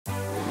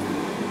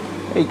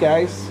Hey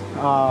guys,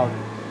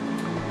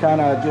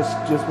 kind of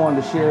just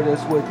wanted to share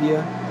this with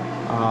you.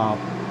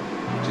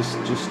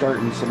 Just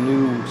starting some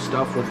new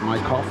stuff with my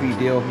coffee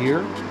deal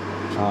here.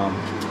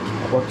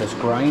 I bought this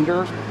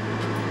grinder,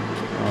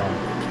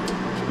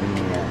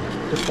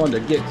 and just wanted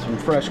to get some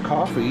fresh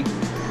coffee.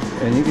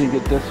 And you can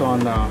get this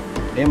on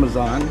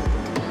Amazon.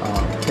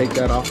 Take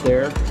that off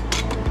there.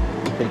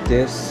 Take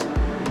this.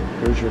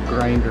 Here's your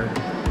grinder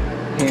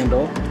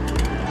handle.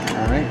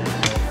 All right.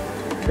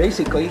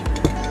 Basically,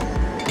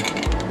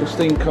 this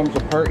thing comes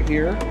apart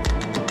here.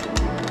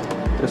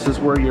 This is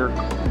where your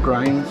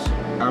grinds,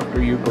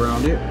 after you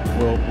ground it,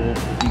 will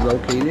be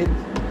located.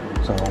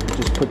 So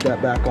just put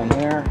that back on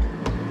there,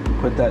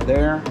 put that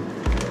there,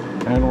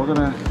 and we're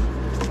gonna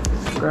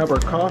grab our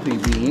coffee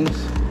beans.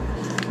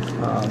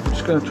 We're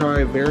just gonna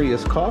try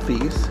various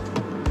coffees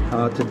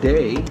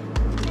today.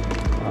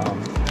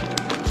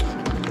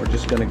 We're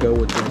just gonna go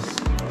with this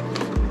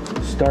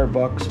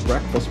Starbucks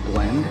breakfast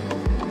blend,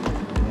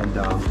 and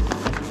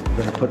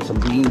we're going to put some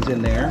beans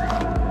in there.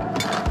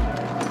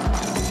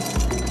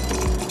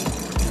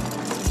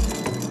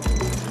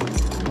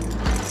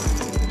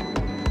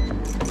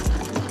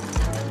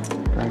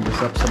 Grind this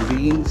up some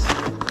beans. All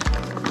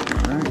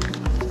right.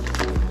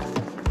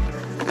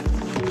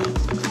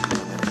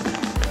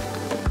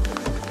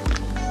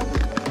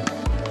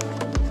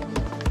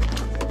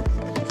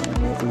 And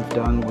what we've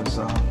done was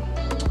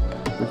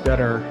we've got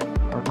our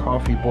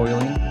coffee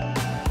boiling.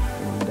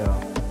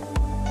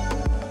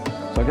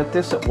 So I got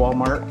this at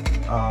Walmart.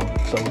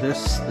 So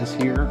this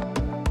here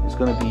is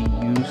going to be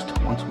used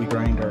once we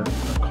grind our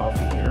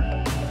coffee here.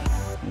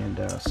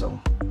 And so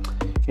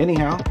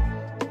anyhow,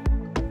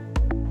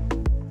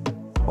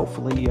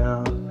 hopefully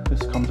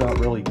this comes out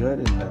really good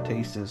and the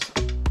taste is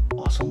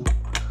awesome.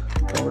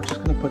 So we're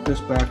just going to put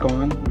this back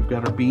on. We've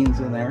got our beans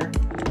in there.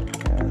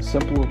 A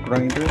simple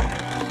grinder.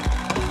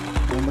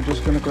 And we're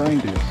just going to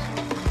grind this.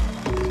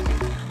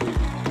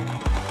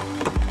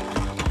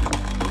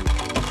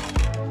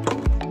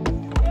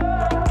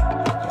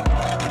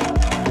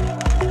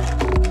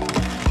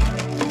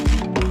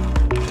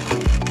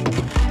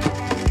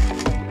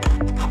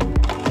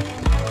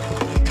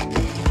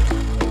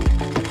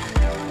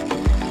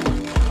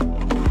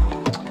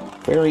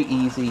 Very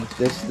easy.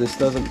 This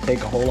doesn't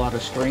take a whole lot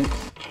of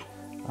strength.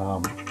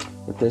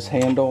 With this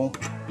handle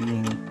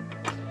being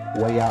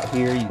way out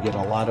here, you get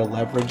a lot of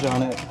leverage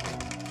on it.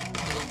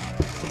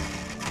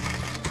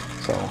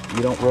 So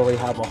you don't really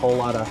have a whole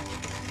lot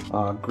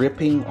of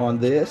gripping on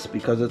this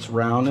because it's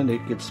round and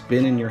it gets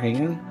spin in your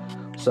hand.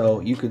 So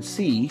you could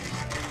see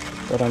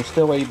that I'm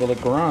still able to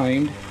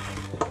grind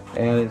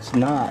and it's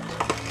not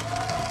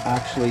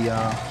actually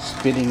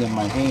spinning in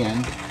my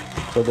hand.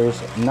 So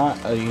there's not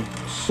a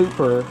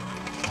super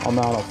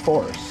amount of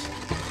force.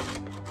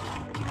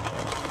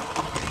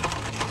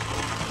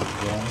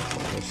 Again,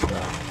 we'll just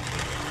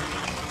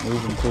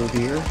moving through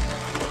here,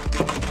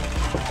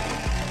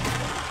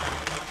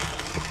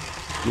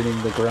 getting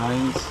the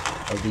grinds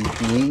of these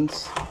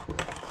beans.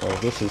 So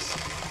this is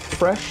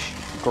fresh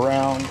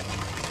ground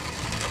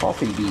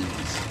coffee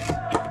beans.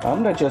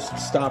 I'm gonna just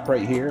stop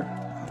right here.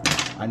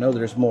 I know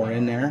there's more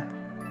in there,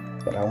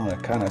 but I want to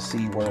kind of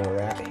see where we're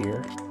at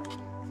here.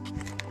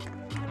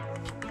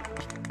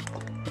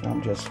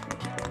 I'm just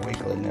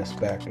wiggling this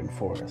back and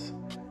forth.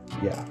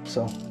 Yeah,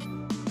 so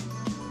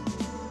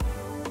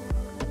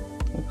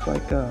looks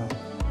like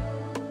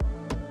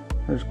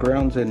there's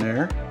grounds in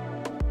there.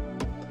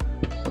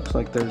 Looks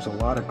like there's a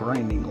lot of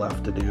grinding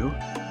left to do.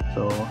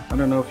 So I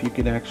don't know if you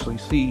can actually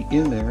see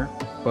in there,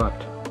 but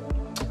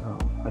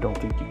I don't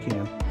think you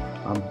can.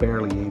 I'm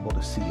barely able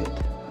to see it.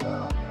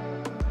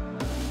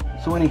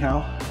 So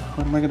anyhow,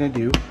 what am I gonna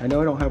do? I know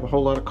I don't have a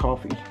whole lot of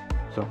coffee,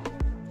 so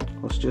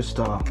let's just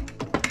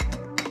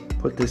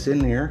put this in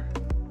there,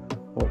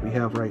 what we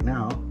have right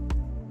now.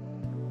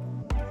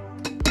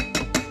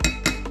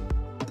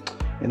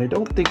 And I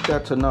don't think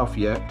that's enough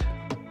yet.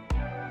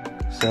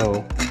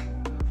 So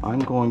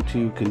I'm going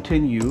to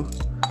continue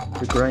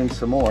to grind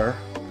some more.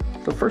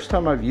 The first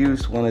time I've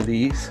used one of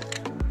these.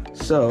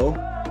 So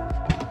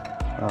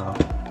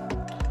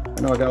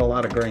I know I got a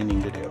lot of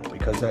grinding to do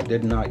because that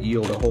did not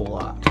yield a whole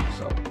lot.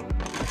 So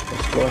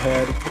let's go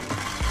ahead,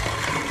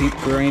 keep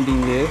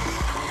grinding this.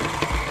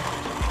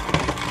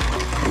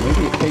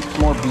 Maybe it takes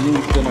more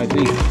beans than I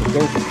think, but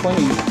there's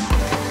plenty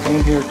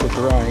in here to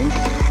grind.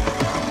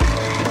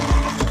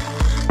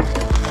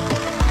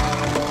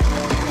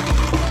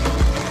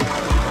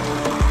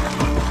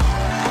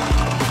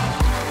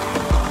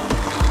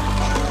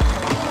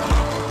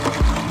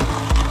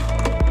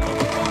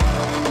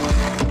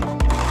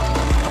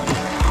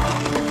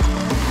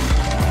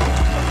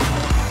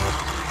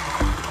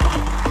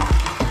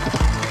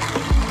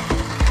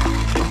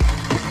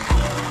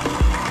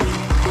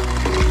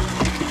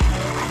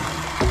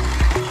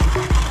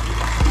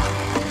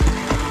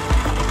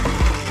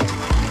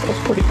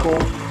 Pretty cool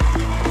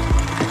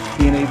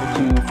being able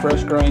to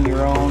fresh grind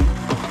your own.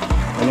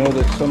 I know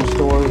that some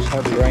stores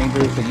have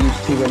grinders, they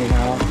used to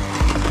anyhow.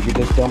 You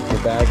just dump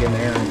your bag in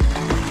there and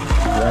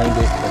grind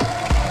it.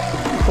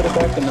 But put it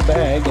back in the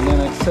bag, and then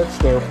it sits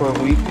there for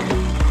a week,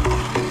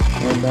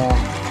 and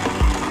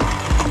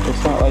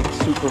it's not like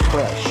super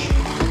fresh.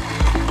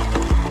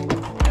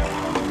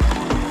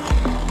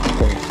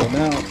 Okay, so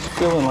now it's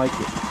feeling like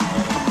it.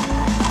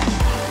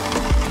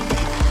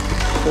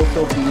 Still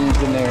feel beans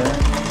in there,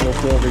 still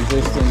feel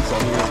resistance.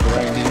 I hear it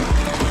grinding.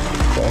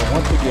 So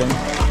once again,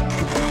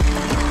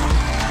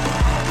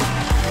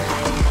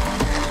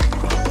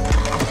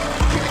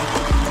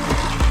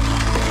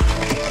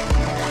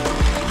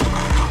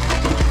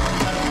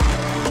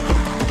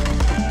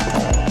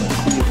 let's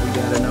see if we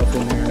got enough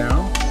in there now.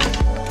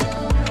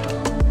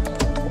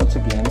 Once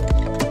again,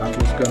 I'm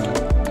just going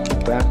to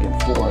back and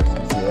forth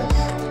with this.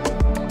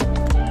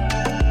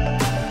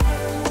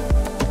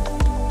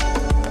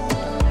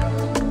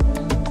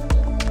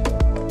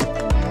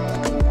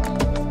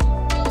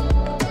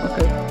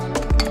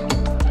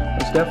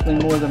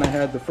 Definitely more than I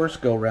had the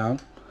first go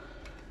round,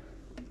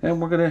 and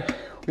we're gonna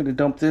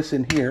dump this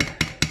in here.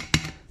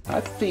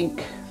 I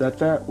think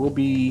that will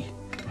be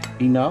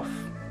enough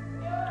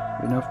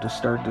to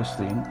start this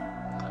thing.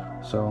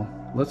 So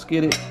let's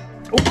get it.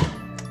 Oh,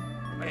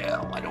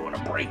 well, I don't want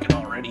to break it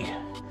already.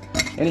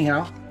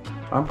 Anyhow,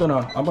 I'm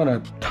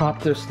gonna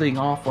top this thing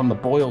off on the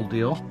boil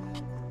deal.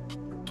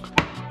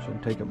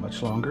 Shouldn't take it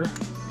much longer.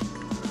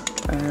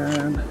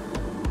 And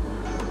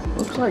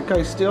looks like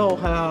I still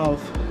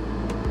have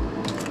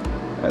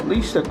at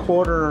least a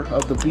quarter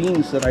of the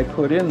beans that I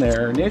put in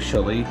there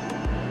initially.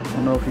 I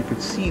don't know if you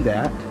could see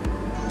that,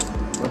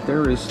 but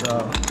there is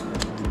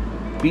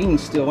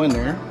beans still in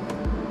there.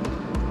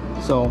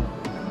 So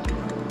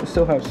I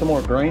still have some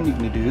more grinding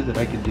to do that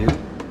I could do,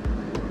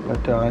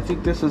 but I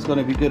think this is going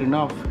to be good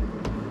enough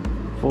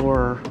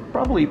for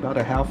probably about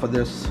a half of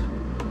this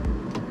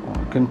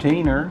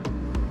container.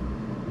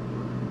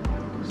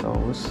 So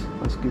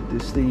let's get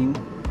this thing.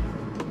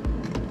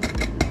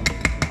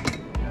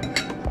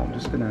 I'm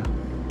just gonna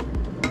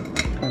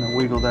kind of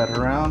wiggle that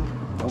around.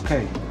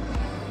 Okay,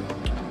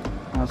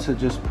 now so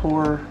just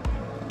pour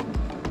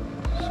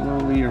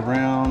slowly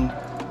around.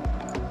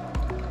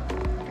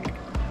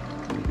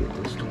 Let me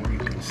get this to where you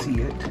can see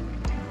it.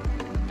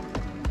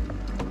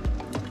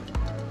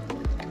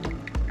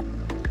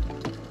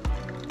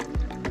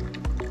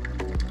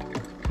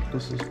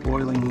 This is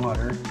boiling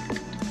water.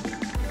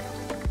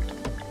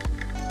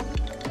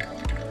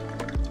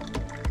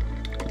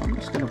 I'm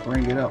just going to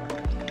bring it up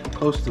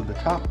close to the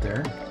top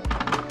there.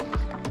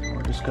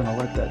 We're just going to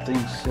let that thing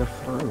sift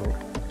through.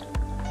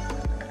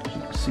 As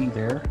you can see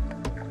there,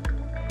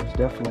 it's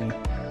definitely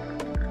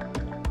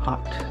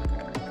hot.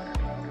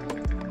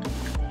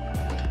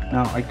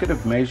 Now I could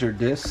have measured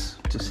this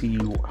to see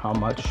how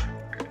much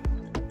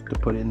to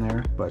put in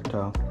there, but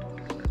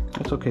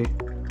it's okay.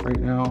 Right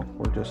now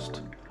we're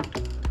just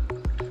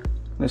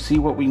going to see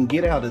what we can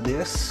get out of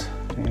this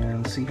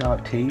and see how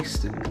it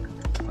tastes. And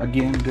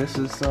again, this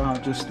is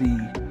just the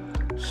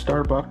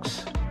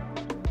Starbucks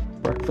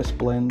breakfast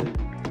blend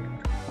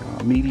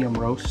medium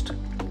roast.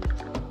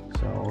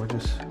 So we're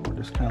just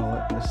kind of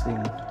letting this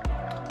thing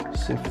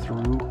sift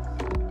through.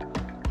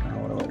 Now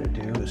what I want to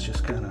do is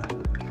just kind of,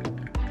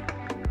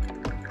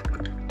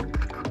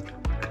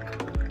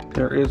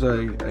 there is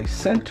a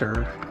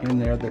center in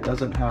there that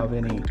doesn't have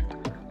any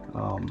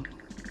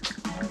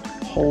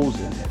holes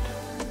in it.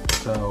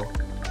 So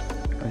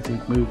I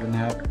think moving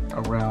that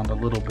around a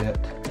little bit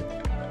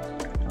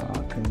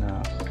can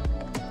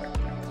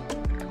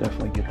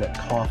definitely get that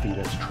coffee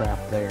that's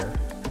trapped there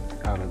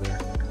out of there.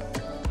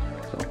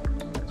 So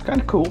it's kind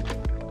of cool.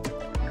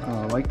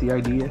 I like the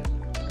idea.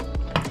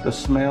 The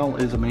smell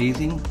is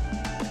amazing.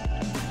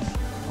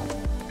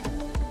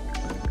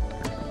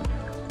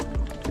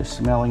 Just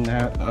smelling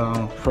that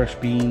fresh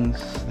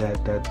beans,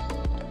 that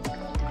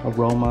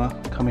aroma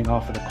coming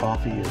off of the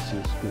coffee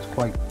is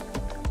quite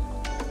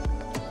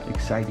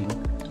exciting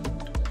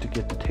to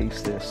get to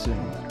taste this.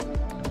 And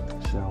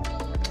so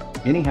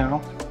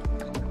anyhow,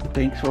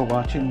 thanks for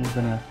watching. We're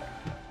gonna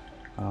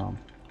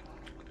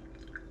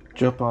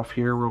jump off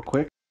here real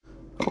quick.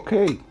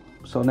 Okay,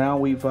 so now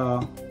we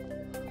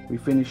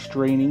finished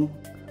straining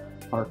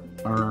our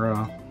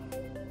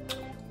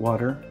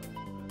water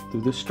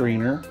through the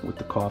strainer with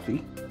the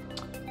coffee.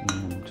 And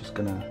I'm just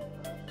gonna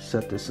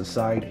set this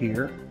aside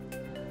here.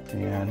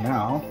 And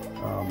now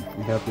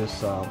we have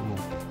this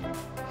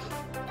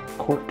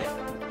cork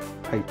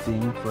type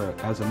thing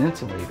as an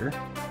insulator.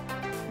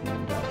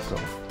 And so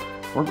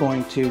we're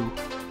going to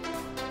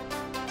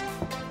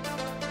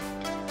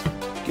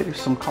get her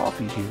some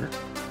coffee here.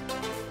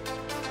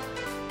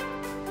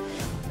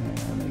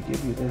 And they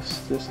give you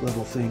this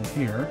little thing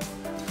here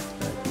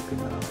that you can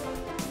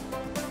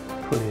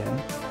put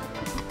in.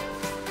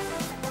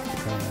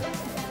 And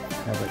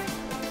have it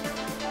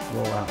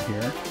roll out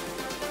here.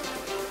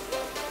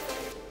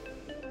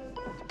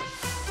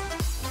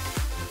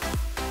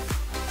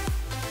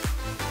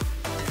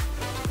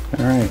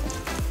 All right.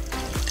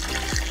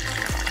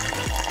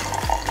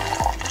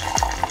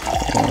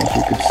 Well, as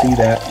you can see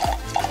that.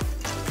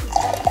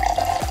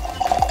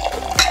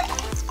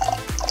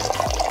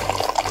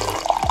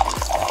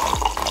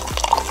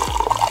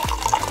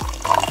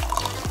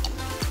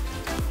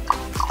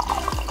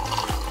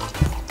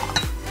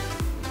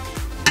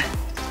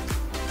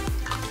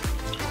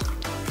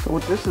 So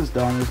what this has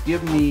done is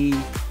give me,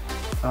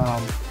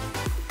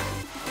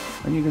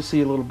 and you can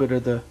see a little bit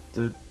of the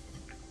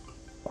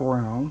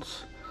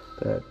grounds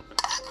that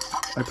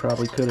I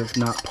probably could have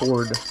not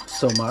poured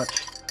so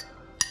much.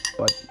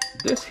 But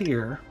this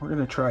here, we're going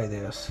to try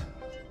this.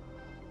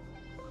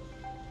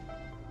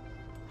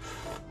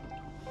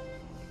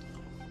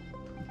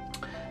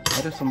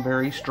 That is some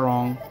very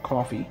strong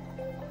coffee,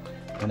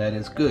 and that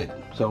is good.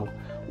 So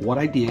what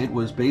I did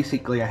was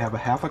basically I have a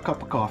half a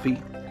cup of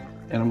coffee,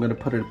 and I'm going to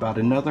put about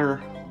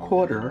another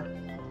quarter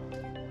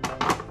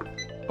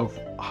of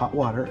hot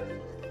water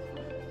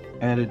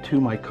added to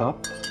my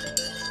cup,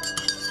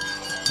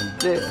 and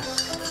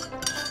this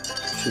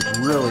should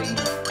really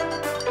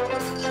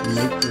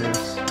make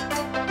this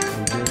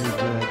a very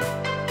good,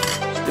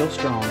 still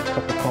strong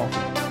cup of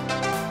coffee.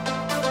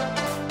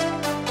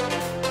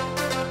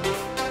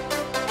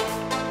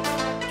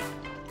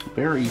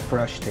 Very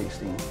fresh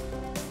tasting.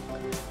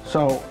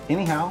 So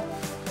anyhow,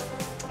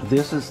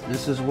 this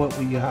is what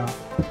we again,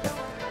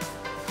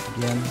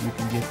 you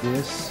can get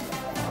this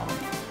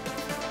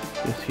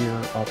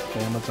here off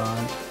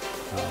Amazon.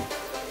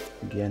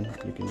 Again,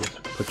 you can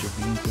just put your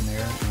beans in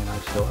there, and I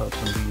still have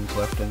some beans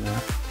left in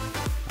there.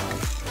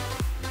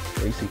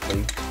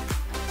 Basically,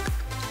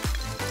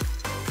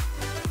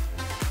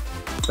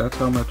 that's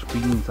how much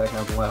beans I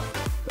have left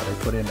that I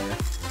put in there.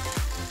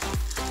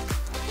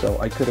 So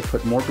I could have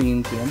put more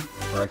beans in,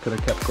 or I could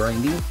have kept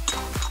grinding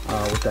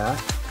with that.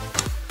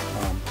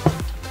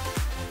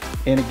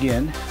 And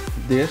again,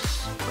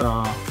 this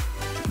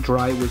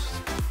dry was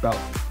about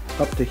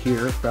up to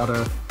here,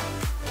 about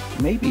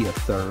maybe a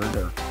third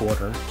or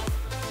quarter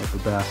of the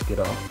basket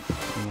up.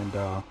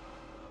 And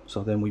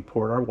so then we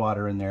poured our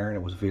water in there, and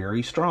it was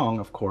very strong,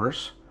 of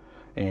course.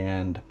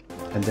 And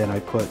then I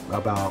put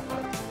about,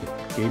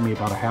 it gave me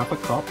about a half a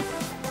cup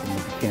in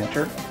the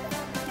decanter.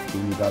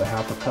 Gave me about a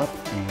half a cup,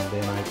 and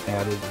then I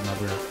added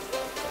another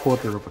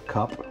quarter of a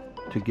cup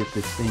to get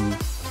this thing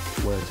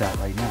to where it's at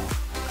right now.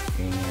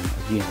 And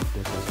again,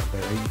 this is a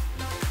very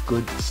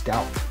good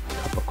stout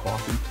cup of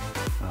coffee.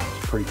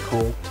 It's pretty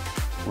cool.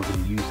 We're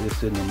going to use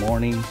this in the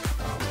morning.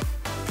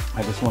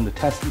 I just wanted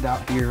to test it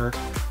out here,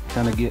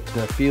 kind of get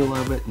the feel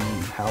of it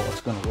and how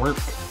it's going to work.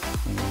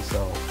 And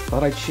so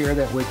thought I'd share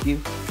that with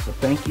you. So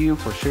thank you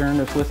for sharing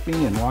this with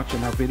me and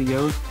watching our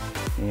videos,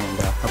 and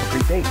have a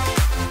great day.